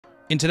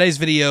In today's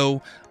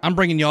video, I'm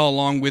bringing y'all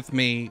along with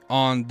me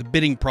on the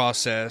bidding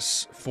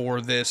process for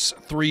this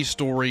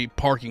 3-story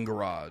parking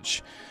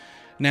garage.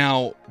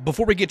 Now,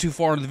 before we get too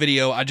far into the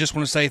video, I just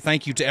want to say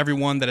thank you to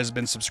everyone that has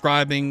been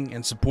subscribing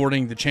and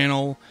supporting the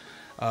channel.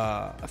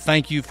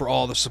 Thank you for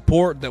all the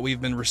support that we've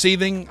been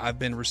receiving. I've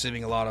been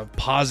receiving a lot of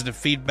positive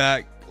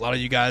feedback. A lot of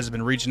you guys have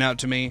been reaching out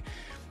to me.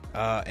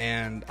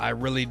 And I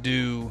really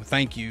do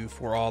thank you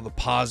for all the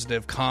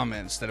positive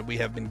comments that we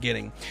have been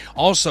getting.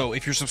 Also,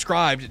 if you're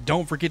subscribed,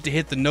 don't forget to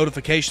hit the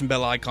notification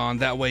bell icon.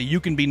 That way you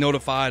can be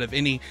notified of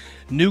any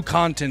new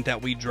content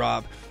that we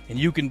drop, and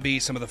you can be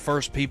some of the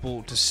first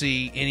people to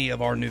see any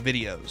of our new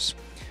videos.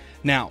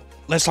 Now,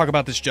 let's talk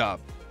about this job.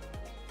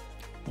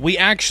 We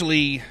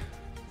actually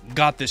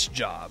got this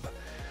job.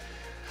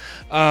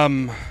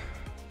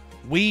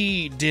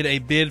 We did a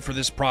bid for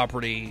this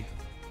property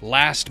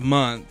last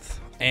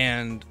month,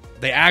 and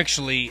they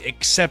actually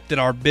accepted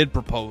our bid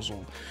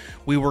proposal.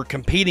 We were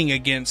competing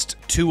against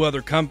 2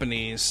 other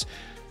companies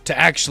to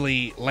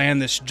actually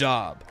land this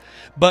job.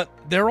 But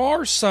there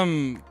are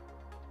some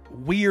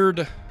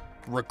weird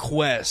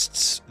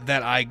requests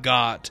that I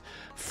got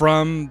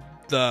from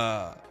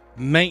the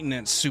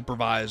maintenance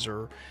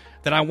supervisor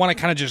that I want to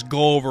kind of just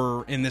go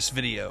over in this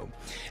video.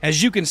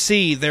 As you can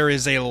see, there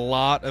is a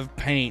lot of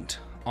paint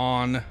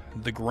on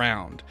the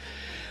ground.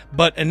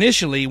 But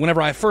initially,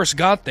 whenever I first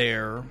got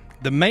there,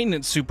 the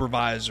maintenance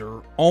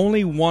supervisor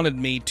only wanted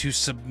me to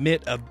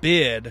submit a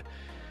bid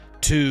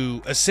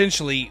to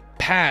essentially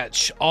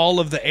patch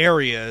all of the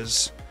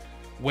areas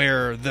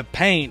where the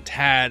paint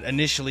had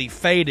initially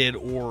faded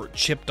or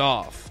chipped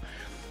off.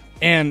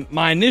 And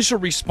my initial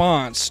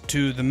response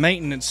to the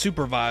maintenance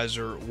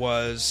supervisor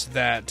was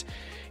that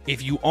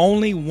if you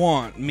only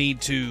want me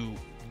to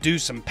do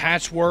some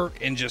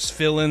patchwork and just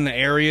fill in the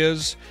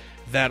areas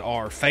that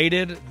are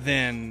faded,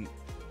 then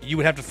you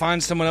would have to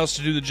find someone else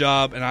to do the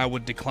job, and I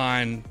would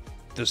decline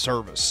the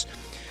service.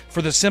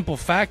 For the simple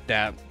fact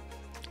that,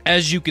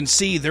 as you can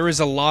see, there is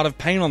a lot of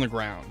paint on the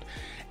ground.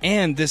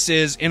 And this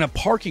is in a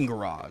parking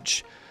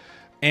garage.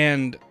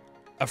 And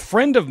a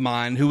friend of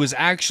mine who was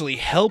actually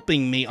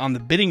helping me on the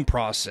bidding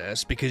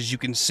process, because you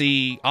can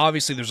see,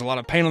 obviously, there's a lot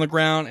of paint on the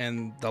ground,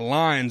 and the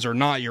lines are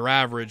not your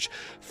average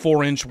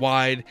 4-inch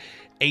wide,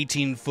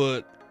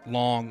 18-foot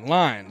long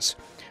lines.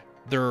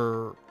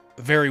 They're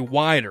very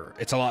wider.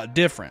 It's a lot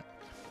different.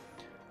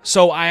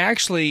 So I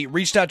actually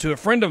reached out to a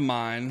friend of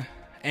mine,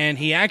 and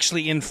he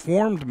actually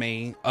informed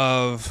me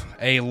of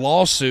a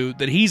lawsuit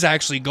that he's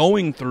actually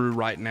going through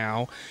right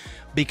now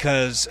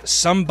because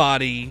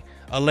somebody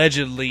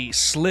allegedly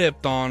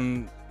slipped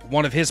on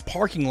one of his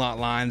parking lot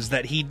lines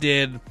that he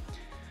did,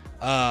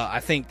 I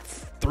think,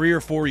 3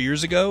 or 4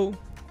 years ago.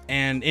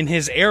 And in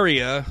his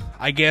area,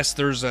 I guess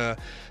there's a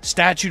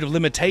statute of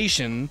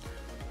limitation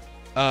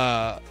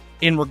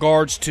in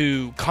regards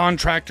to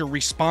contractor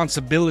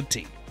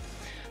responsibility.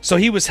 So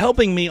he was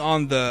helping me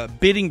on the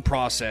bidding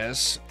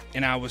process,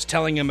 and I was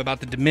telling him about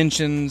the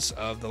dimensions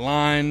of the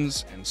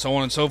lines and so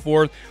on and so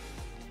forth.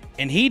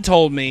 And he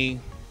told me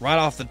right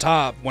off the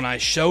top, when I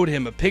showed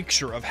him a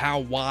picture of how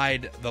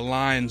wide the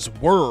lines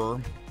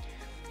were,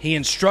 he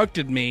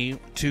instructed me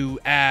to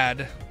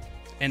add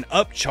an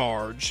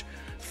upcharge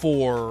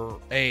for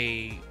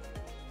a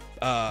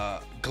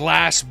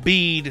glass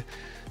bead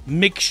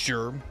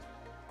mixture.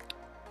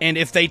 And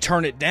if they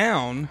turn it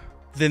down,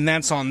 then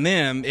that's on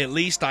them. At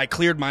least I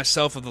cleared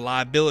myself of the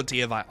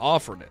liability if I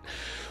offered it.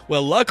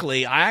 Well,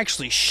 luckily, I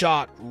actually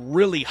shot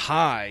really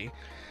high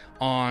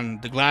on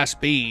the glass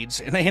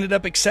beads, and they ended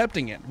up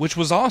accepting it, which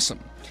was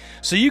awesome.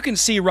 So you can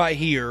see right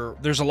here,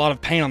 there's a lot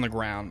of paint on the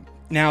ground.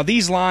 Now,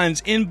 these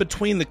lines in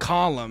between the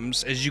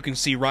columns, as you can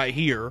see right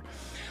here,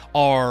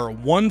 are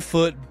 1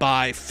 foot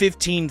by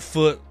 15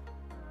 foot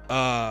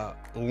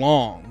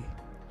long,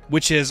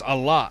 which is a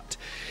lot.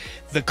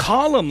 The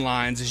column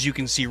lines, as you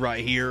can see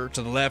right here,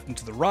 to the left and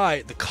to the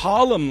right, the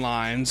column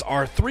lines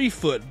are 3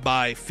 foot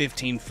by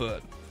 15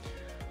 foot.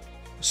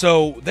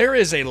 So there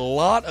is a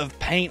lot of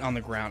paint on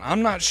the ground.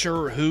 I'm not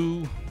sure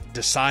who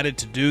decided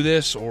to do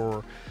this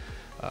or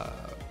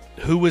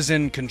who was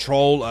in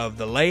control of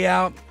the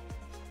layout.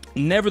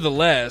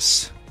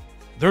 Nevertheless,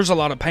 there's a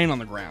lot of paint on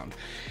the ground.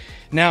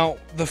 Now,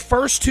 the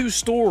first 2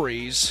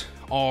 stories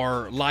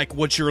are like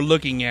what you're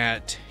looking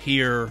at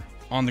here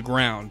on the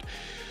ground.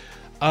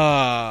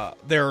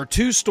 There are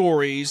 2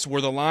 stories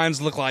where the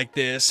lines look like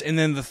this, and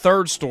then the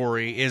 3rd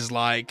story is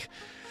like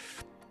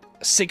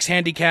 6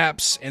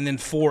 handicaps and then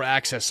 4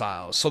 access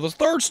aisles. So the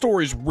 3rd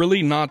story is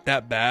really not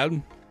that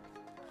bad.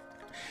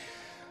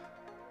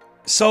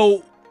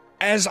 So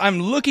as I'm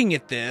looking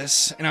at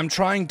this and I'm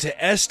trying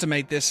to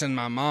estimate this in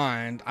my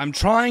mind, I'm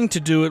trying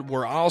to do it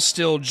where I'll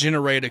still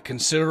generate a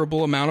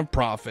considerable amount of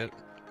profit,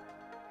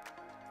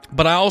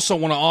 but I also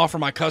want to offer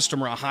my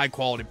customer a high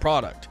quality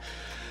product.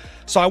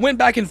 So I went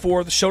back and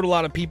forth, showed a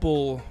lot of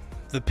people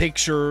the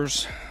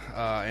pictures,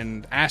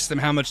 and asked them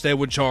how much they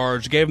would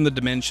charge, gave them the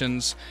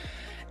dimensions,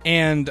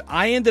 and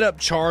I ended up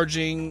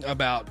charging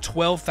about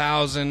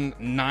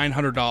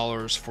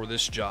 $12,900 for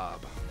this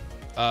job.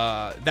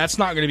 That's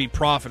not going to be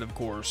profit, of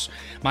course.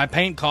 My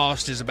paint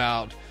cost is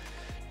about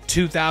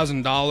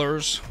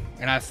 $2,000,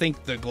 and I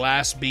think the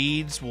glass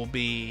beads will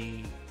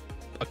be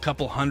a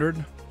couple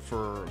hundred.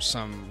 For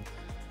some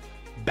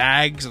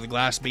bags of the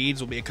glass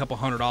beads will be a couple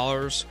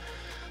 $100.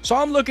 So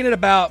I'm looking at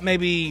about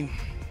maybe,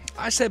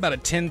 I say about a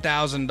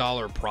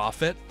 $10,000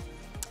 profit.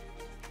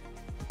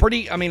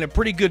 A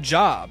pretty good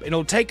job.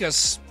 It'll take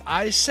us,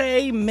 I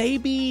say,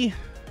 maybe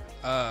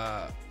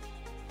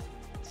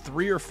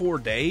 3 or 4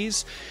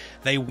 days.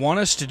 They want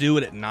us to do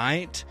it at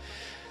night.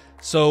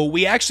 So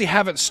we actually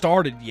haven't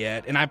started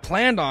yet, and I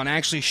planned on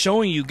actually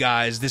showing you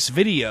guys this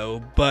video,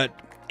 but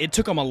it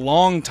took them a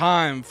long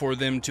time for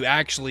them to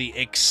actually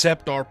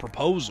accept our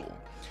proposal.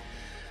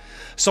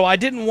 So I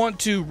didn't want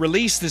to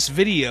release this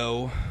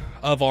video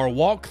of our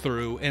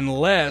walkthrough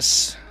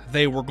unless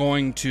they were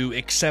going to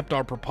accept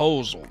our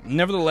proposal.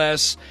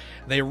 Nevertheless,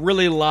 they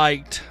really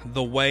liked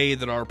the way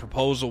that our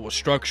proposal was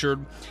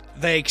structured.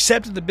 They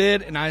accepted the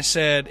bid, and I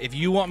said, if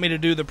you want me to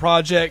do the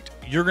project,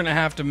 you're going to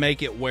have to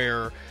make it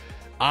where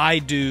I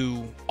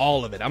do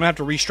all of it. I'm going to have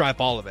to restripe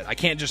all of it. I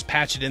can't just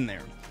patch it in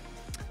there.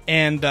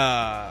 And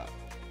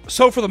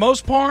so for the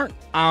most part,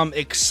 I'm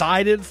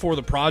excited for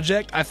the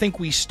project. I think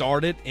we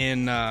started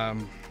in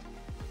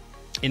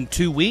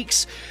 2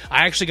 weeks.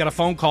 I actually got a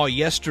phone call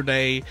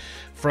yesterday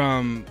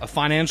from a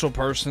financial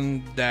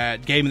person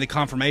that gave me the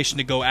confirmation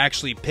to go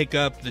actually pick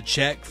up the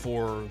check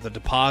for the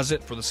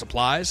deposit for the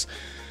supplies.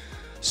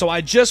 So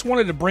I just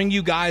wanted to bring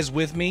you guys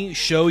with me,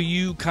 show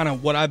you kind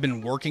of what I've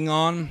been working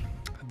on.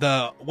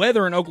 The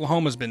weather in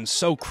Oklahoma has been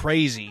so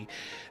crazy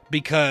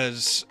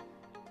because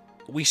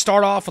we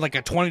start off with like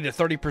a 20 to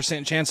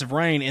 30% chance of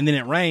rain, and then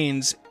it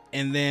rains,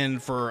 and then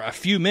for a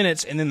few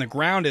minutes, and then the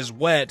ground is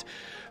wet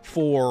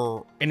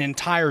for an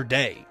entire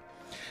day.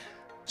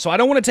 So I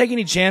don't want to take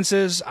any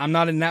chances. I'm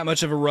not in that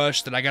much of a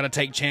rush that I got to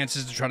take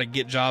chances to try to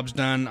get jobs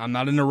done. I'm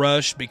not in a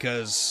rush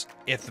because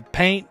if the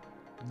paint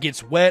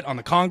gets wet on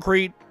the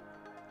concrete,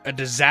 a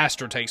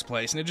disaster takes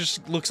place, and it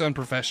just looks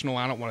unprofessional.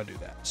 I don't want to do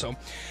that. So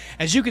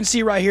as you can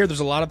see right here, there's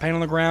a lot of paint on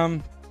the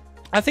ground.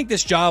 I think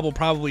this job will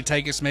probably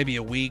take us maybe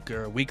a week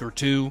or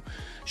two.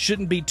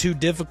 Shouldn't be too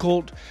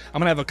difficult. I'm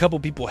going to have a couple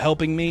people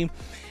helping me.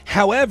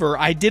 However,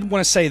 I did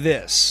want to say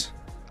this.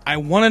 I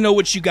want to know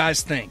what you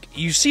guys think.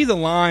 You see the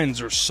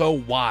lines are so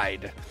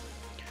wide.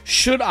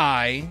 Should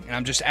I, and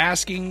I'm just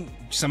asking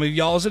some of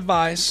y'all's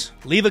advice,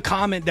 leave a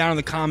comment down in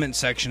the comment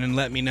section and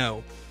let me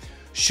know.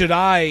 Should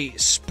I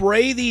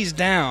spray these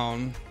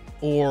down,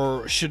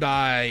 or should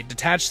I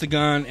detach the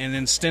gun and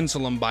then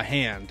stencil them by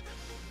hand?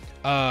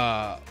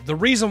 The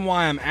reason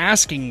why I'm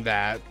asking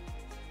that,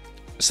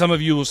 some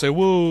of you will say,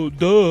 well,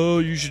 duh,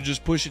 you should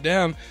just push it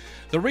down.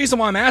 The reason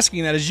why I'm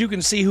asking that is you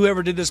can see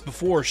whoever did this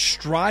before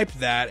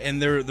striped that,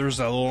 and there's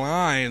a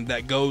line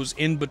that goes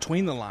in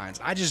between the lines.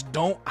 I just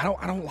don't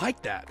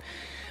like that.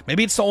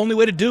 Maybe it's the only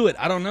way to do it.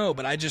 I don't know,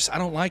 but I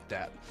don't like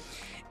that.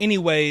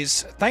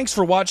 Anyways, thanks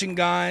for watching,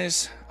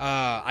 guys.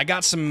 I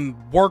got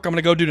some work I'm going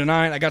to go do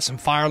tonight. I got some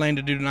fire lane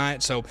to do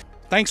tonight. So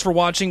thanks for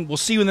watching. We'll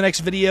see you in the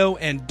next video.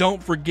 And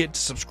don't forget to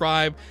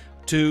subscribe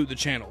to the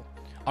channel.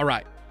 All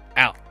right,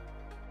 out.